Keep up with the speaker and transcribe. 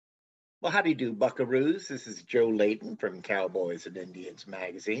Well, how do you do, buckaroos? This is Joe Leydon from Cowboys and Indians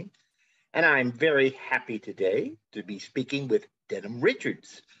magazine, and I'm very happy today to be speaking with Denim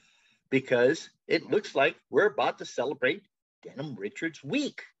Richards because it looks like we're about to celebrate Denim Richards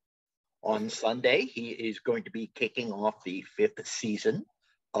Week. On Sunday, he is going to be kicking off the fifth season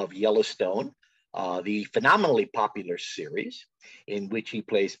of Yellowstone, the phenomenally popular series in which he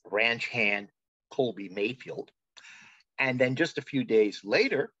plays ranch hand Colby Mayfield. And then just a few days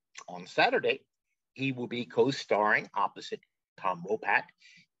later, on Saturday, he will be co-starring opposite Tom Wopat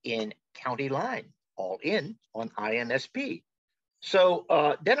in County Line, all in on INSP.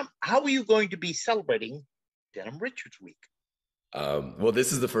 So, Denim, how are you going to be celebrating Denim Richards Week? Well,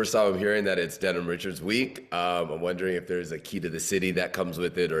 this is the first time I'm hearing that it's Denim Richards Week. I'm wondering if there's a key to the city that comes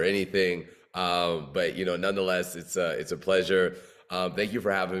with it or anything. But nonetheless, it's a pleasure. Thank you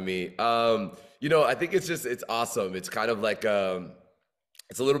for having me. I think it's awesome. It's kind of like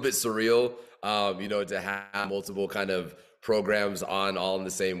it's a little bit surreal, to have multiple kind of programs on all in the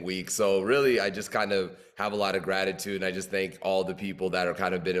same week. So really, I just kind of have a lot of gratitude, and I just thank all the people that are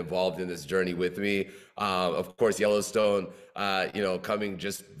kind of been involved in this journey with me. Of course, Yellowstone, coming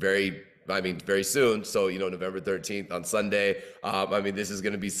just very soon. So, November 13th on Sunday. This is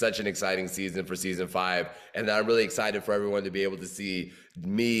going to be such an exciting season for season 5. And I'm really excited for everyone to be able to see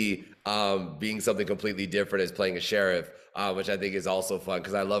me being something completely different as playing a sheriff, which I think is also fun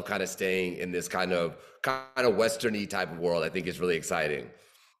because I love kind of staying in this kind of Western-y type of world. I think it's really exciting.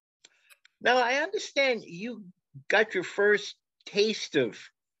 Now, I understand you got your first taste of,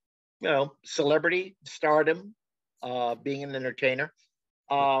 celebrity stardom, being an entertainer,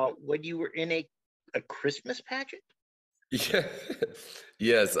 when you were in a Christmas pageant? Yeah.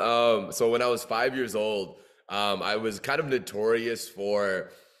 Yes. So when I was 5 years old, I was kind of notorious for,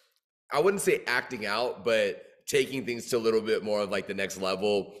 I wouldn't say acting out, but taking things to a little bit more of like the next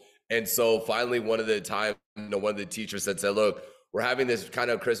level. And so finally, one of the teachers said, look, we're having this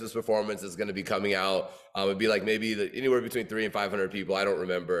kind of Christmas performance that's going to be coming out. It'd be like maybe anywhere between 300 and 500 people. I don't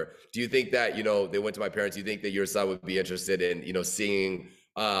remember. Do you think that, they went to my parents, do you think that your son would be interested in, singing,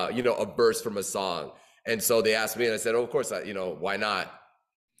 a verse from a song? And so they asked me, and I said, oh, of course, why not?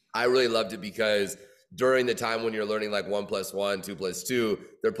 I really loved it because during the time when you're learning like 1 + 1, 2 + 2,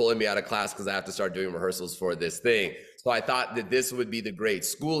 they're pulling me out of class because I have to start doing rehearsals for this thing. So I thought that this would be the great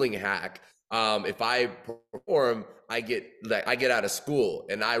schooling hack. If I perform, I get out of school,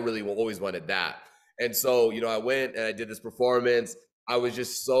 and I really always wanted that. And so, I went and I did this performance. I was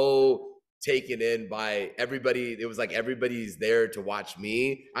just so taken in by everybody. It was like everybody's there to watch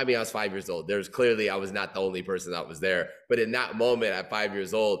me. I was 5 years old. I was not the only person that was there. But in that moment at 5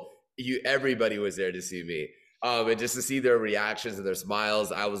 years old, everybody was there to see me. And just to see their reactions and their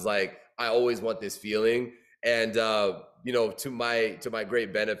smiles, I was like, I always want this feeling. And to my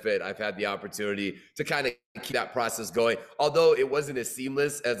great benefit, I've had the opportunity to kind of keep that process going. Although it wasn't as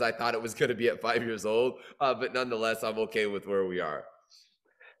seamless as I thought it was going to be at 5 years old, but nonetheless, I'm okay with where we are.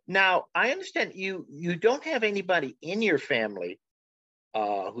 Now, I understand you don't have anybody in your family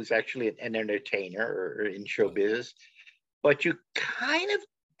who's actually an entertainer or in show business, but you kind of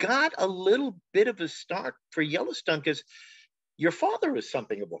got a little bit of a start for Yellowstone because your father is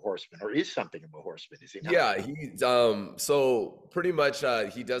something of a horseman, or is something of a horseman, is he not? Yeah, he's so pretty much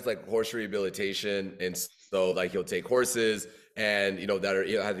he does like horse rehabilitation, and so like he'll take horses and that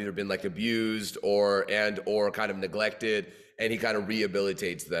are have either been like abused or kind of neglected, and he kind of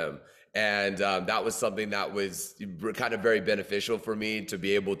rehabilitates them. And that was something that was kind of very beneficial for me to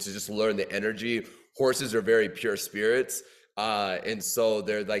be able to just learn the energy. Horses are very pure spirits, and so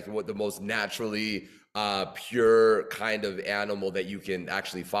they're like what the most naturally pure kind of animal that you can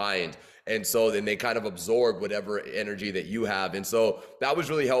actually find. And so then they kind of absorb whatever energy that you have. And so that was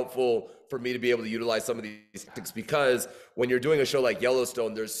really helpful for me to be able to utilize some of these tactics, because when you're doing a show like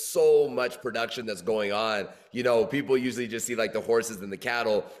Yellowstone, there's so much production that's going on. People usually just see like the horses and the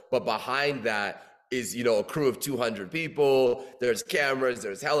cattle, but behind that is, a crew of 200 people. There's cameras,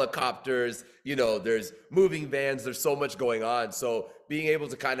 there's helicopters, there's moving vans, there's so much going on. So being able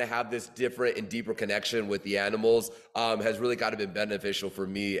to kind of have this different and deeper connection with the animals has really kind of been beneficial for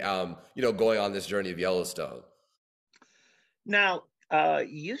me, going on this journey of Yellowstone. Now,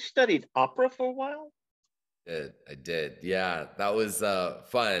 you studied opera for a while? I did. Yeah, that was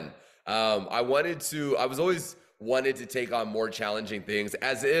fun. I was always wanted to take on more challenging things,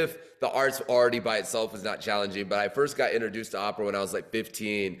 as if the arts already by itself is not challenging. But I first got introduced to opera when I was like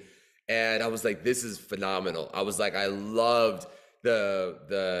 15, and I was like, this is phenomenal. I was like, I loved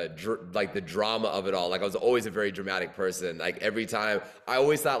like the drama of it all. Like I was always a very dramatic person. Like every time I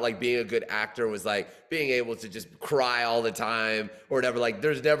always thought like being a good actor was like being able to just cry all the time or whatever. Like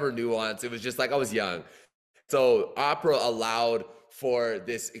there's never nuance. It was just like I was young. So opera allowed for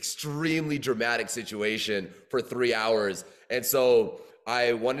this extremely dramatic situation for 3 hours. And so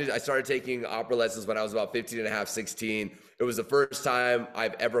I started taking opera lessons when I was about 15 and a half, 16. It was the first time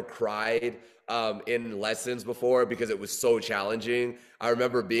I've ever cried in lessons before because it was so challenging. I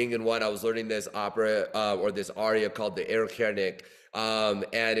remember being in one, I was learning this opera or this aria called the Erlkönig.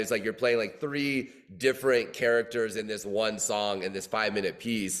 And it's like you're playing like three different characters in this one song in this 5-minute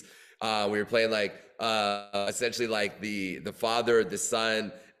piece. We were playing like essentially like the father, the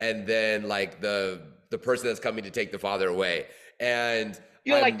son, and then like the person that's coming to take the father away. And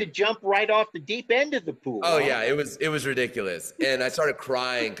You like to jump right off the deep end of the pool. Oh yeah, it was ridiculous. And I started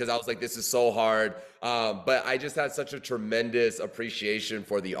crying because I was like, this is so hard. But I just had such a tremendous appreciation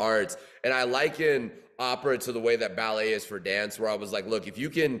for the arts. And I liken opera to the way that ballet is for dance, where I was like, look, if you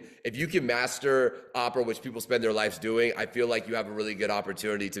can master opera, which people spend their lives doing, I feel like you have a really good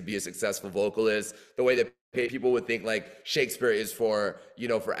opportunity to be a successful vocalist. The way that people would think like Shakespeare is for,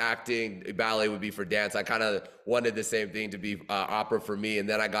 for acting, ballet would be for dance. I kind of wanted the same thing to be opera for me. And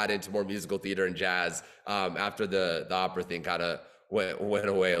then I got into more musical theater and jazz after the opera thing kind of went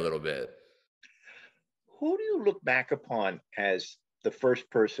away a little bit. Who do you look back upon as the first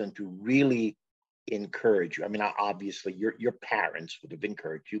person to really encourage you? I mean, obviously your parents would have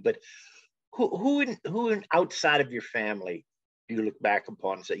encouraged you, but who outside of your family do you look back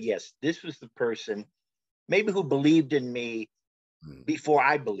upon and say, yes, this was the person maybe who believed in me before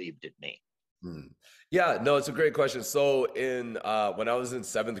I believed in me? Yeah, no, it's a great question. So when I was in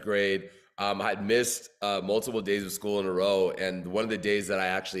 7th grade, I had missed multiple days of school in a row. And one of the days that I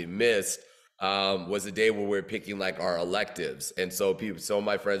actually missed was the day where we were picking like our electives. And so some of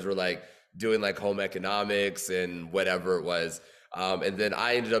my friends were like doing like home economics and whatever it was. And then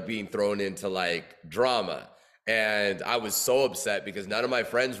I ended up being thrown into like drama. And I was so upset because none of my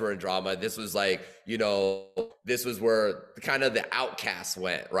friends were in drama. This was like, this was where kind of the outcasts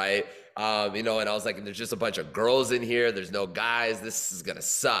went, right? And I was like, there's just a bunch of girls in here. There's no guys. This is going to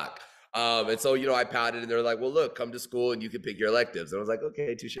suck. And so, I pouted and they're like, well, look, come to school and you can pick your electives. And I was like,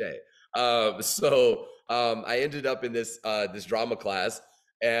 okay, touche. So I ended up in this drama class.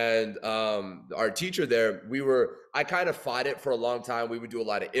 And our teacher there, I kind of fought it for a long time. We would do a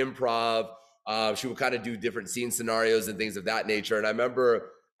lot of improv. She would kind of do different scene scenarios and things of that nature. And I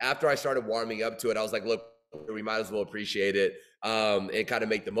remember after I started warming up to it, I was like, look, we might as well appreciate it and kind of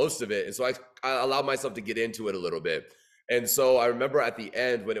make the most of it. And so I allowed myself to get into it a little bit. And so I remember at the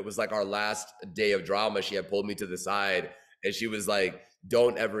end when it was like our last day of drama, she had pulled me to the side and she was like,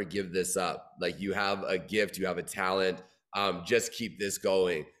 don't ever give this up. Like you have a gift, you have a talent. Just keep this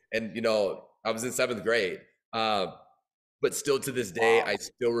going. And, I was in 7th grade, but still to this day, I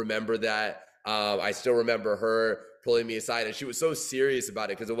still remember that. I still remember her pulling me aside and she was so serious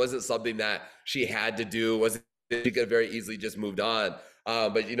about it because it wasn't something that she had to do. She could have very easily just moved on.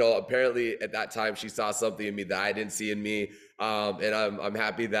 But apparently at that time she saw something in me that I didn't see in me. And I'm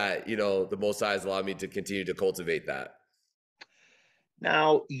happy that, the Most High has allowed me to continue to cultivate that.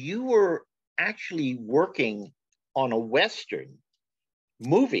 Now, you were actually working on a Western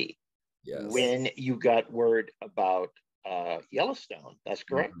movie when you got word about Yellowstone. That's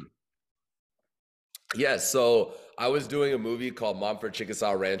correct? Mm-hmm. Yes. So I was doing a movie called Montfort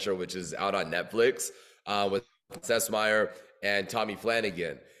Chickasaw Rancher, which is out on Netflix with Sessmeyer and Tommy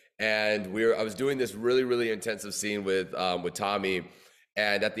Flanagan. And I was doing this really, really intensive scene with Tommy.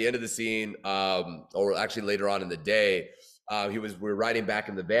 And at the end of the scene, or actually later on in the day, we were riding back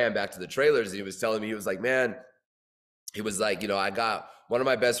in the van back to the trailers. And he was telling me, he was like, man, I got one of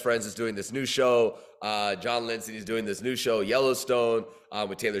my best friends is doing this new show. John Lindsay is doing this new show, Yellowstone,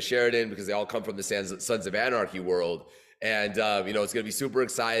 with Taylor Sheridan, because they all come from the Sons of Anarchy world. And, it's going to be super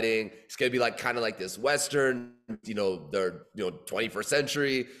exciting. It's going to be like kind of like this Western, they're, 21st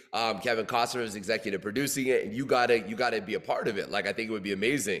century. Kevin Costner is executive producing it, and you gotta be a part of it. Like, I think it would be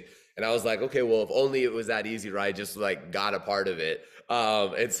amazing. And I was like, okay, well, if only it was that easy, right? I just like got a part of it.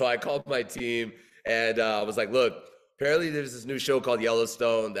 And so I called my team and I was like, look, apparently there's this new show called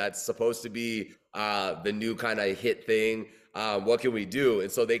Yellowstone that's supposed to be the new kind of hit thing. What can we do?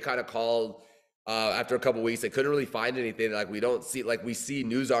 And so they kind of called after a couple of weeks. They couldn't really find anything. Like, we see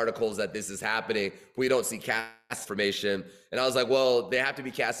news articles that this is happening. We don't see cast information. And I was like, well, they have to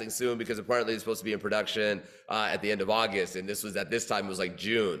be casting soon because apparently it's supposed to be in production at the end of August. And at this time, it was like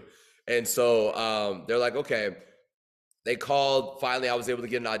June. And so they're like, okay. They called. Finally, I was able to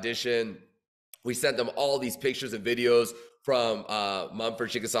get an audition. We sent them all these pictures and videos. from Mumford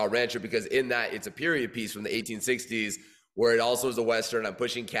Chickasaw Rancher, because in that it's a period piece from the 1860s where it also is a Western. I'm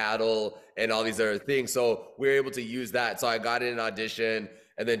pushing cattle and all these other things. So we were able to use that. So I got in an audition,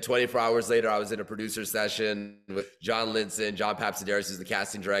 and then 24 hours later, I was in a producer session with John Linson. John Papsideris is the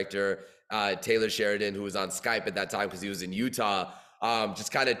casting director. Taylor Sheridan, who was on Skype at that time because he was in Utah,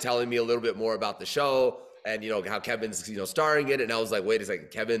 just kind of telling me a little bit more about the show and, how Kevin's, starring in it. And I was like, wait a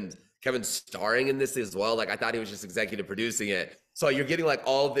second, Kevin's starring in this as well? Like, I thought he was just executive producing it. So you're getting like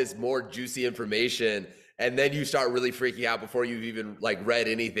all this more juicy information, and then you start really freaking out before you've even like read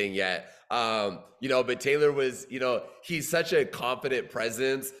anything yet. But Taylor was, he's such a confident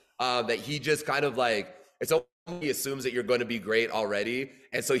presence that he just kind of like, it's almost he assumes that you're going to be great already.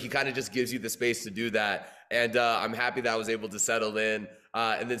 And so he kind of just gives you the space to do that. And I'm happy that I was able to settle in.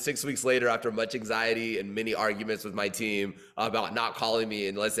 And then 6 weeks later, after much anxiety and many arguments with my team about not calling me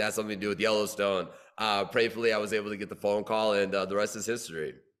unless it has something to do with Yellowstone, prayerfully, I was able to get the phone call, and the rest is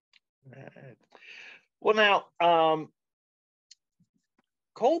history. Right. Well, now,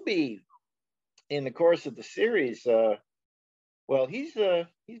 Colby, in the course of the series, he's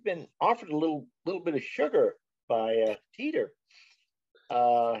been offered a little bit of sugar by Teeter.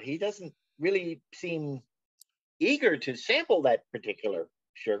 He doesn't really seem eager to sample that particular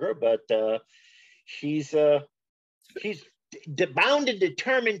sugar, but she's bound and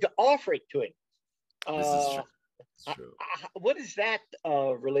determined to offer it to him. This is true. It's true. What is that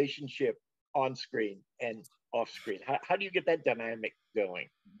relationship on screen and off screen? How do you get that dynamic going?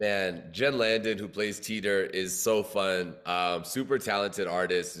 Man, Jen Landon, who plays Teeter, is so fun. Super talented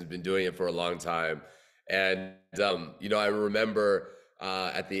artist, who's been doing it for a long time. And, I remember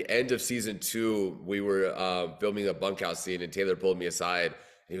at the end of season 2, we were filming a bunkhouse scene, and Taylor pulled me aside.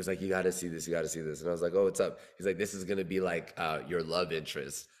 And he was like, you got to see this. You got to see this. And I was like, oh, what's up? He's like, this is going to be like your love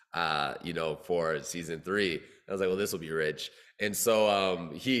interest, for season 3. And I was like, well, this will be rich. And so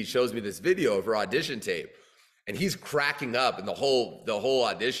he shows me this video of her audition tape, and he's cracking up in the whole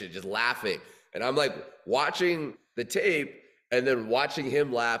audition, just laughing. And I'm like watching the tape and then watching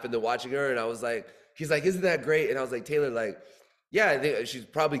him laugh and then watching her. And I was like, he's like, isn't that great? And I was like, Taylor, like, yeah, I think she's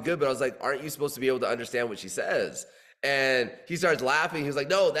probably good. But I was like, aren't you supposed to be able to understand what she says? And he starts laughing. He was like,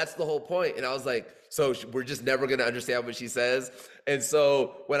 no, that's the whole point. And I was like, so we're just never going to understand what she says. And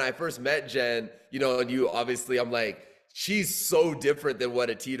so when I first met Jen, and you obviously, I'm like, she's so different than what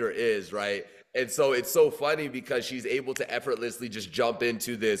a Teeter is, right? And so it's so funny because she's able to effortlessly just jump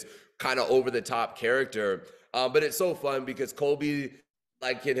into this kind of over the top character. But it's so fun because Colby,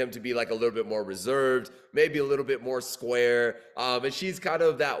 liking him to be like a little bit more reserved, maybe a little bit more square. And she's kind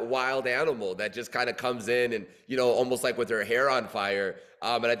of that wild animal that just kind of comes in and, almost like with her hair on fire.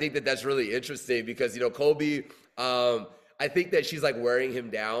 And I think that that's really interesting because, Colby, I think that she's like wearing him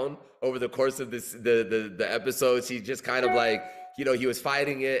down over the course of the episodes. He's just kind of like, he was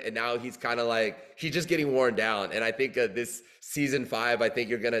fighting it, and now he's kind of like, he's just getting worn down. And I think this season 5, I think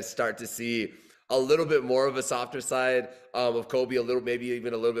you're going to start to see a little bit more of a softer side of Colby, maybe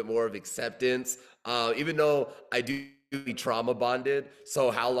even a little bit more of acceptance, even though I do be trauma bonded. So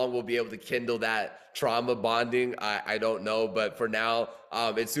how long we'll be able to kindle that trauma bonding, I don't know. But for now,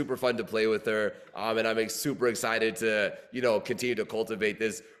 it's super fun to play with her. And I'm super excited to, continue to cultivate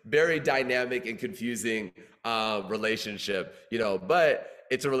this very dynamic and confusing relationship, but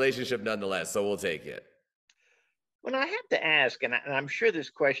it's a relationship nonetheless. So we'll take it. Well, I have to ask, and I'm sure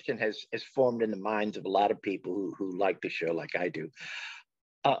this question has formed in the minds of a lot of people who like the show like I do.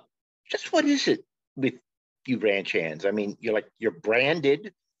 Just what is it with you ranch hands? I mean, you're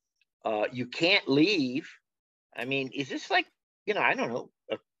branded. You can't leave. I mean, is this like, I don't know,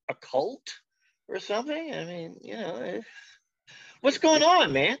 a cult or something? I mean, what's going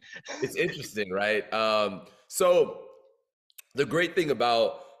on, man? It's interesting, right? So the great thing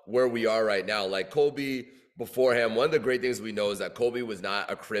about where we are right now, like Colby beforehand, one of the great things we know is that Colby was not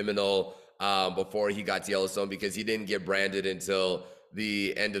a criminal before he got to Yellowstone because he didn't get branded until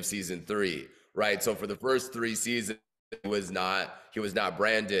the end of season 3, right? So for the first 3 seasons, he was not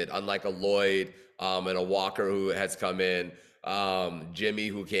branded, unlike a Lloyd and a Walker who has come in. Jimmy,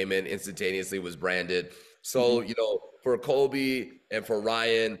 who came in instantaneously, was branded. So, for Colby and for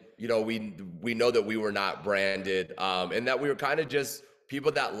Ryan, we know that we were not branded, and that we were kind of just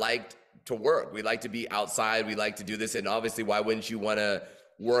people that liked to work. We like to be outside. We like to do this. And obviously, why wouldn't you want to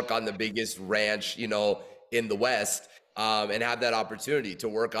work on the biggest ranch, in the West, and have that opportunity to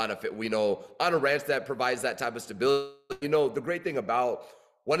work on a ranch that provides that type of stability? The great thing about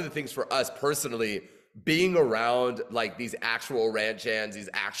one of the things for us personally, being around like these actual ranch hands, these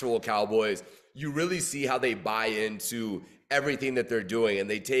actual cowboys, you really see how they buy into everything that they're doing, and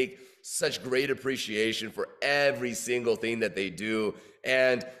they take such great appreciation for every single thing that they do.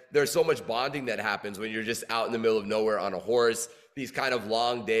 And there's so much bonding that happens when you're just out in the middle of nowhere on a horse, these kind of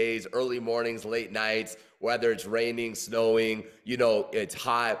long days, early mornings, late nights, whether it's raining, snowing, it's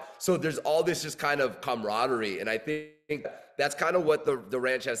hot. So there's all this just kind of camaraderie. And I think that's kind of what the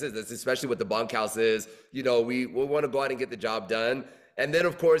ranch house is. That's especially what the bunkhouse is. We want to go out and get the job done. And then,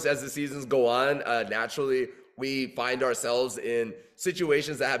 of course, as the seasons go on, naturally, we find ourselves in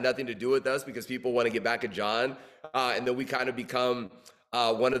situations that have nothing to do with us because people want to get back at John. And then we kind of become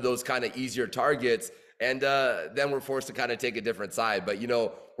one of those kind of easier targets. And then we're forced to kind of take a different side. But,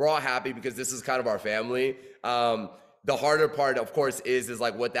 we're all happy because this is kind of our family. The harder part, of course, is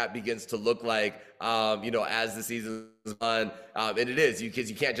like what that begins to look like, as the season is on. And it is, because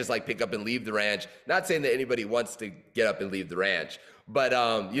you can't just like pick up and leave the ranch. Not saying that anybody wants to get up and leave the ranch. But,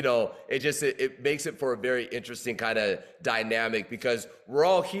 it makes it for a very interesting kind of dynamic because we're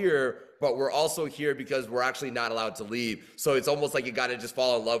all here, but we're also here because we're actually not allowed to leave. So it's almost like you got to just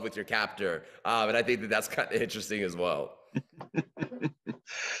fall in love with your captor. And I think that that's kind of interesting as well.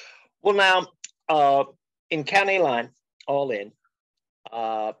 Well, now, in County Line, all in,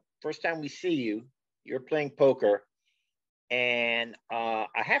 first time we see you, you're playing poker. And I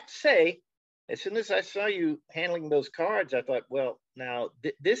have to say, as soon as I saw you handling those cards, I thought, well, now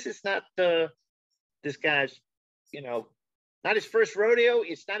this is not this guy's, not his first rodeo.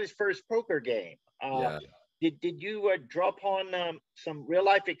 It's not his first poker game. Yeah. Did you draw upon some real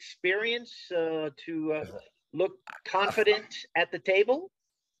life experience to look confident at the table?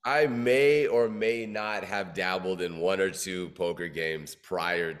 I may or may not have dabbled in one or two poker games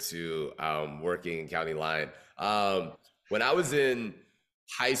prior to working in County Line. When I was in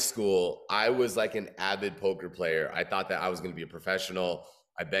high school, I was like an avid poker player. I thought that I was going to be a professional.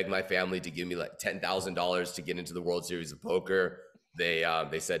 I begged my family to give me like $10,000 to get into the World Series of Poker. They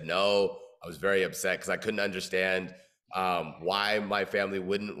said no. I was very upset because I couldn't understand why my family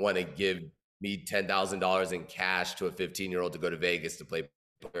wouldn't want to give me $10,000 in cash to a 15-year-old to go to Vegas to play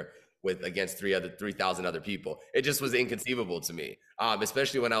poker with against 3,000 other people. It just was inconceivable to me,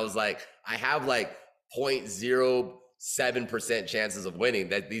 especially when I was like, I have like 0.07% chances of winning.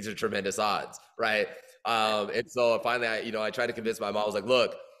 That these are tremendous odds, right? And so finally, I tried to convince my mom. I was like,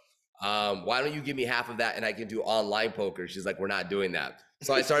 look, why don't you give me half of that and I can do online poker? She's like, we're not doing that.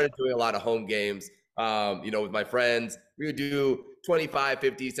 So I started doing a lot of home games, with my friends. We would do 25,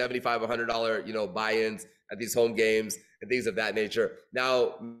 50, 75, $100, buy-ins at these home games and things of that nature.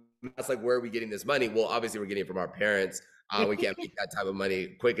 Now, that's like, where are we getting this money? Well, obviously we're getting it from our parents. We can't make that type of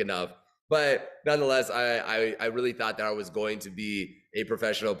money quick enough. But nonetheless, I really thought that I was going to be a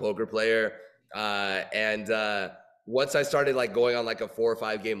professional poker player. And once I started like going on like a 4 or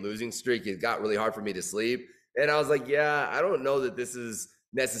 5 game losing streak, it got really hard for me to sleep. And I was like, yeah, I don't know that this is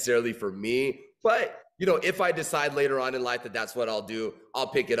necessarily for me. But, if I decide later on in life that that's what I'll do, I'll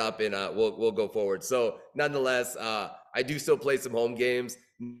pick it up and we'll go forward. So nonetheless, I do still play some home games,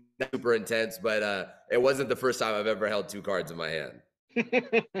 not super intense, but it wasn't the first time I've ever held 2 cards in my hand.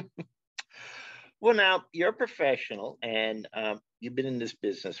 Well, now you're a professional and you've been in this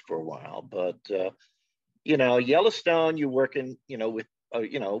business for a while, but Yellowstone, you're working, with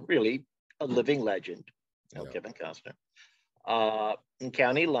really a living legend, Kevin Costner. In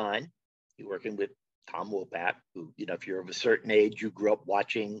County Line, you're working with Tom Wopat, who, if you're of a certain age, you grew up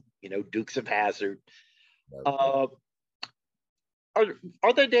watching, Dukes of Hazzard. Are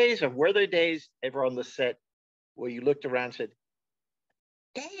there days, or were there days ever on the set where you looked around and said,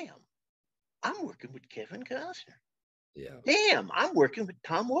 damn, I'm working with Kevin Costner. Yeah. Damn, I'm working with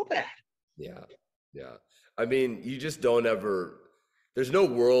Tom Wopat. Yeah. Yeah. I mean, you just don't ever, there's no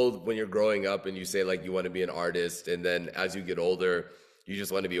world when you're growing up and you say like you want to be an artist. And then as you get older, you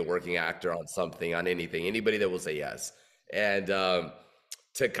just want to be a working actor on something, on anything, anybody that will say yes. And to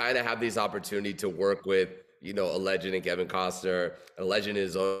kind of have this opportunity to work with, a legend in Kevin Costner, a legend in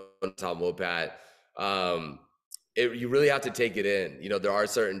his own Tom Wopat, you really have to take it in. There are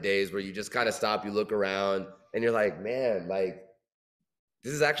certain days where you just kind of stop, you look around and you're like, man, like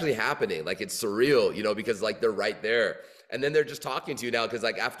this is actually happening. Like it's surreal, because like they're right there. And then they're just talking to you now. Cause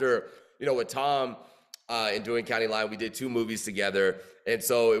like after, with Tom in doing County Line, we did 2 movies together. And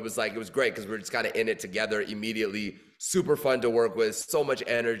so it was great because we're just kind of in it together immediately. Super fun to work with, so much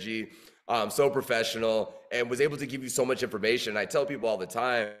energy, so professional, and was able to give you so much information. I tell people all the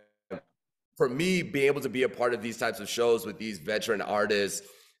time, for me, being able to be a part of these types of shows with these veteran artists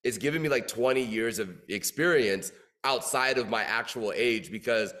is giving me like 20 years of experience outside of my actual age,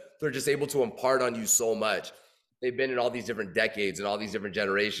 because they're just able to impart on you so much. They've been in all these different decades and all these different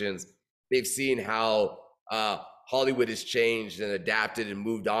generations. They've seen how Hollywood has changed and adapted and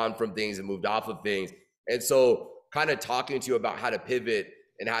moved on from things and moved off of things. And so kind of talking to you about how to pivot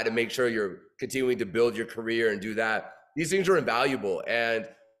and how to make sure you're continuing to build your career and do that, these things are invaluable. And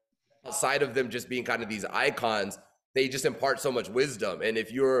outside of them just being kind of these icons, they just impart so much wisdom. And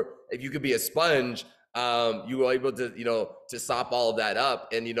if you could be a sponge, you were able to, to sop all of that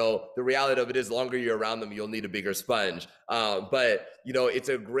up. And, the reality of it is, the longer you're around them, you'll need a bigger sponge. But, it's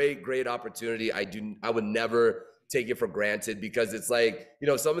a great, great opportunity. I would never take it for granted, because it's like,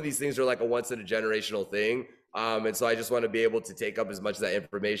 some of these things are like a once in a generational thing. And so I just want to be able to take up as much of that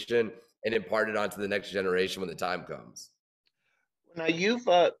information and impart it onto the next generation when the time comes. Now, you've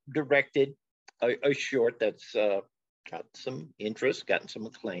directed a short that's got some interest, gotten some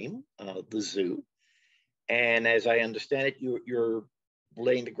acclaim, The Zoo. And as I understand it, you're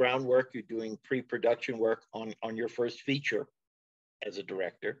laying the groundwork. You're doing pre-production work on your first feature as a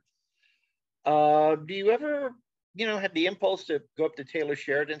director. Do you ever, have the impulse to go up to Taylor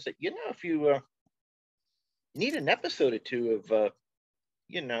Sheridan and say, if you need an episode or two of,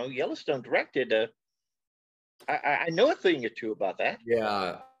 Yellowstone directed, I know a thing or two about that.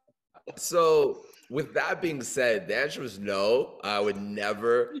 Yeah. So with that being said, the answer is no. I would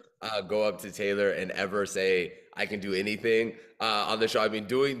never go up to Taylor and ever say I can do anything on the show. I mean,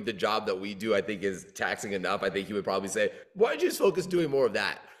 doing the job that we do, I think, is taxing enough. I think he would probably say, why don't you just focus doing more of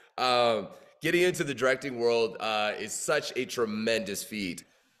that? Getting into the directing world is such a tremendous feat.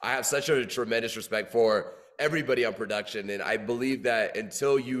 I have such a tremendous respect for everybody on production. And I believe that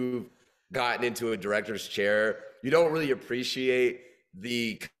until you've gotten into a director's chair, you don't really appreciate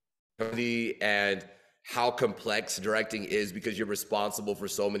the and how complex directing is, because you're responsible for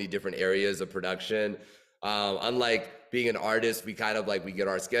so many different areas of production. Unlike being an artist, we kind of we get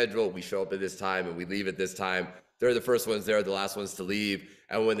our schedule, we show up at this time and we leave at this time. They're the first ones there, the last ones to leave.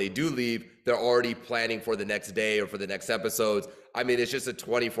 And when they do leave, they're already planning for the next day or for the next episodes. I mean, it's just a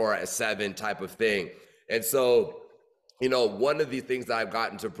 24/7 type of thing. And so, one of the things that I've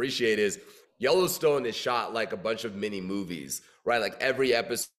gotten to appreciate is Yellowstone is shot like a bunch of mini movies, right? Like every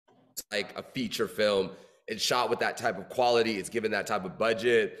episode is like a feature film. It's shot with that type of quality. It's given that type of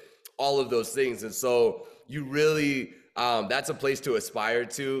budget, all of those things. And so you really, that's a place to aspire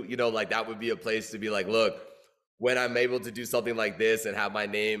to, that would be a place to be like, look, when I'm able to do something like this and have my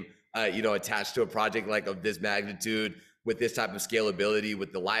name, attached to a project like of this magnitude, with this type of scalability,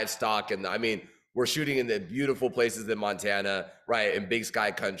 with the livestock. And I mean, we're shooting in the beautiful places in Montana, right? In big sky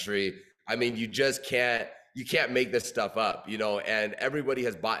country. I mean, you can't make this stuff up, and everybody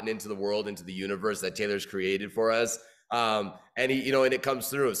has bought into the world, into the universe that Taylor's created for us. And and it comes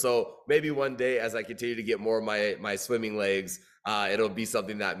through. So maybe one day, as I continue to get more of my swimming legs, it'll be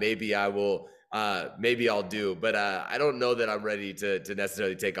something that maybe I'll do, but I don't know that I'm ready to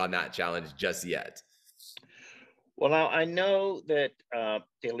necessarily take on that challenge just yet. Well, now I know that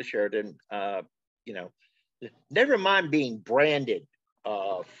Taylor Sheridan, never mind being branded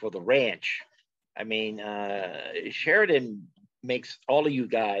for the ranch. I mean, Sheridan makes all of you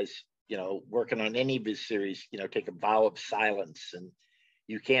guys, working on any of his series, take a vow of silence, and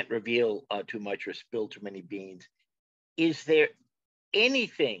you can't reveal too much or spill too many beans. Is there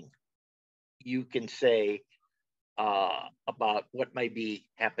anything you can say about what might be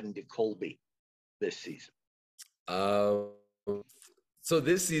happening to Colby this season? So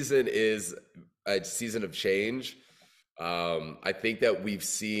this season is a season of change. I think that we've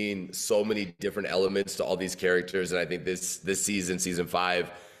seen so many different elements to all these characters, and I think this season, season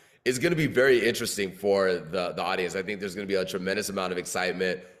 5, is going to be very interesting for the audience. I think there's going to be a tremendous amount of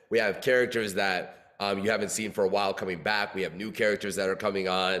excitement. We have characters that you haven't seen for a while coming back. We have new characters that are coming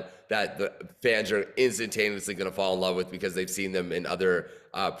on that the fans are instantaneously going to fall in love with because they've seen them in other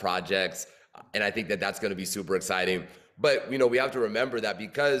projects. And I think that that's going to be super exciting. But, we have to remember that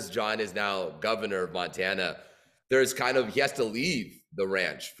because John is now governor of Montana, he has to leave the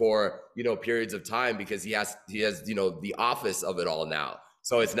ranch for, periods of time, because he has, the office of it all now.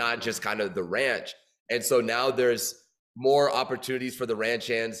 So it's not just kind of the ranch. And so now there's more opportunities for the ranch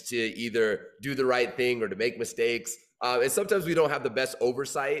hands to either do the right thing or to make mistakes. And sometimes we don't have the best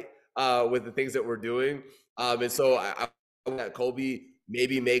oversight with the things that we're doing. And so I that Colby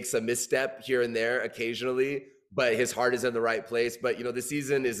maybe makes a misstep here and there occasionally, but his heart is in the right place. But, the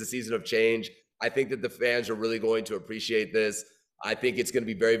season is a season of change. I think that the fans are really going to appreciate this. I think it's going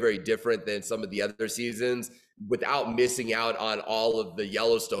to be very, very different than some of the other seasons, without missing out on all of the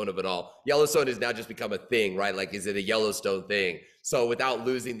Yellowstone of it all. Yellowstone has now just become a thing, right? Like, is it a Yellowstone thing? So without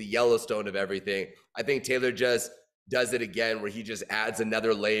losing the Yellowstone of everything, I think Taylor just does it again, where he just adds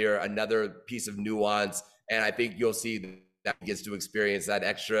another layer, another piece of nuance. And I think you'll see that he gets to experience that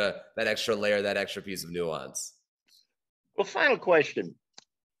extra layer, that extra piece of nuance. Well, final question.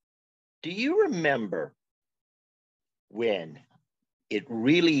 Do you remember when it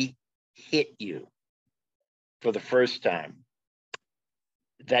really hit you for the first time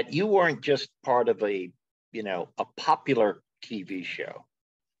that you weren't just part of a popular TV show,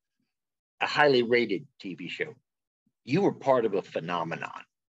 a highly rated TV show? You were part of a phenomenon.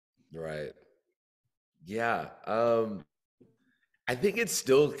 Right. Yeah. I think it's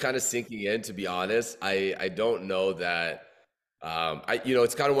still kind of sinking in, to be honest. I don't know that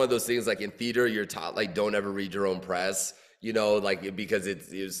it's kind of one of those things like in theater, you're taught like don't ever read your own press, like because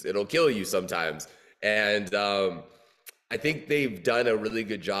it'll kill you sometimes. And I think they've done a really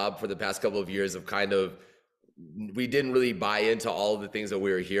good job for the past couple of years of we didn't really buy into all of the things that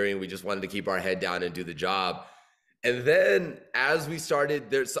we were hearing. We just wanted to keep our head down and do the job. And then as we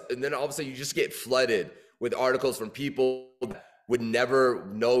started and then all of a sudden you just get flooded with articles from people that would never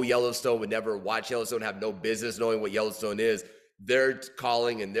know Yellowstone, would never watch Yellowstone, have no business knowing what Yellowstone is. They're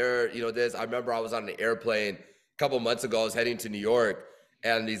calling and this. I remember I was on an airplane a couple months ago. I was heading to New York,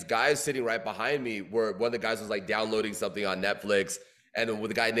 and these guys sitting right behind me were, one of the guys was like downloading something on Netflix. And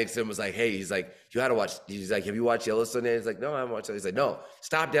the guy next to him was like, hey, he's like, you had to watch. He's like, have you watched Yellowstone? And he's like, no, I haven't watched it. He's like, no,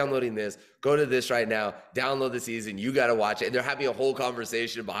 stop downloading this. Go to this right now. Download the season. You got to watch it. And they're having a whole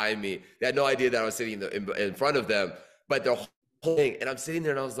conversation behind me. They had no idea that I was sitting in front of them. But the whole thing, and I'm sitting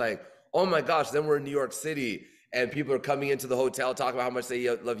there and I was like, oh my gosh, then we're in New York City. And people are coming into the hotel talking about how much they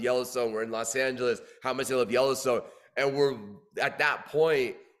love Yellowstone. We're in Los Angeles, how much they love Yellowstone. And we're at that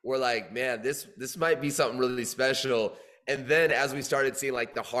point, we're like, man, this might be something really special. And then as we started seeing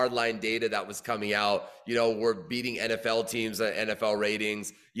like the hardline data that was coming out, we're beating NFL teams, NFL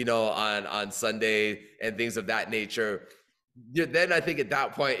ratings, on Sunday and things of that nature. Then I think at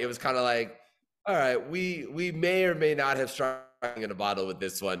that point, it was kind of like, all right, we may or may not have struck in a bottle with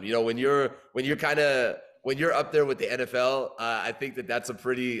this one. When you're up there with the NFL, I think that's a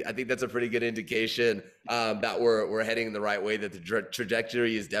pretty good indication that we're heading in the right way, that the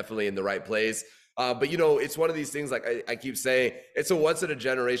trajectory is definitely in the right place. But it's one of these things, like I keep saying, it's a once in a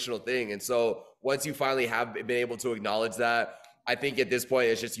generational thing. And so once you finally have been able to acknowledge that, I think at this point,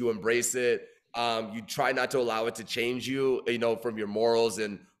 it's just you embrace it. You try not to allow it to change you, from your morals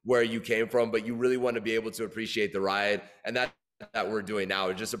and where you came from, but you really want to be able to appreciate the ride. And that we're doing now,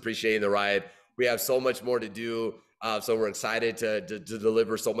 we're just appreciating the ride. We have so much more to do. So we're excited to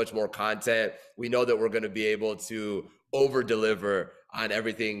deliver so much more content. We know that we're going to be able to over deliver on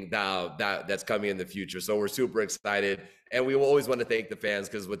everything that's coming in the future. So we're super excited, and we always want to thank the fans,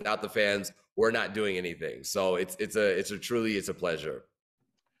 because without the fans, we're not doing anything. So it's a pleasure.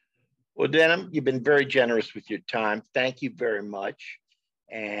 Well, Denim, you've been very generous with your time. Thank you very much.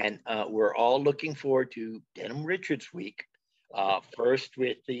 And we're all looking forward to Denim Richard's week. First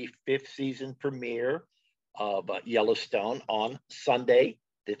with the 5th season premiere of Yellowstone on Sunday,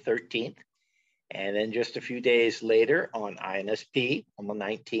 the 13th. And then just a few days later on INSP on the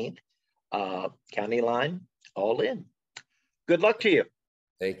 19th, County Line, all in. Good luck to you.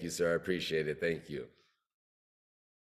 Thank you, sir. I appreciate it. Thank you.